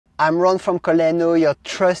I'm Ron from Kolleno, your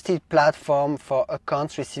trusted platform for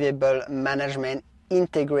accounts receivable management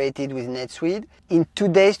integrated with NetSuite. In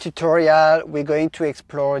today's tutorial, we're going to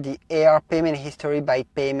explore the AR payment history by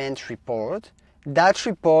payments report. That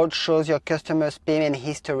report shows your customer's payment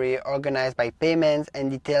history organized by payments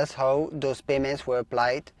and details how those payments were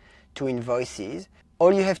applied to invoices.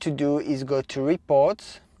 All you have to do is go to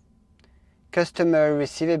Reports, Customer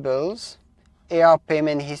Receivables, AR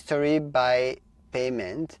payment history by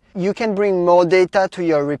payment. You can bring more data to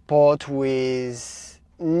your report with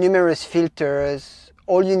numerous filters.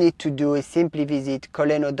 All you need to do is simply visit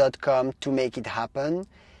kolleno.com to make it happen.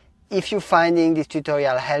 If you're finding this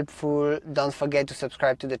tutorial helpful, don't forget to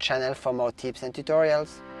subscribe to the channel for more tips and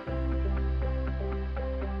tutorials.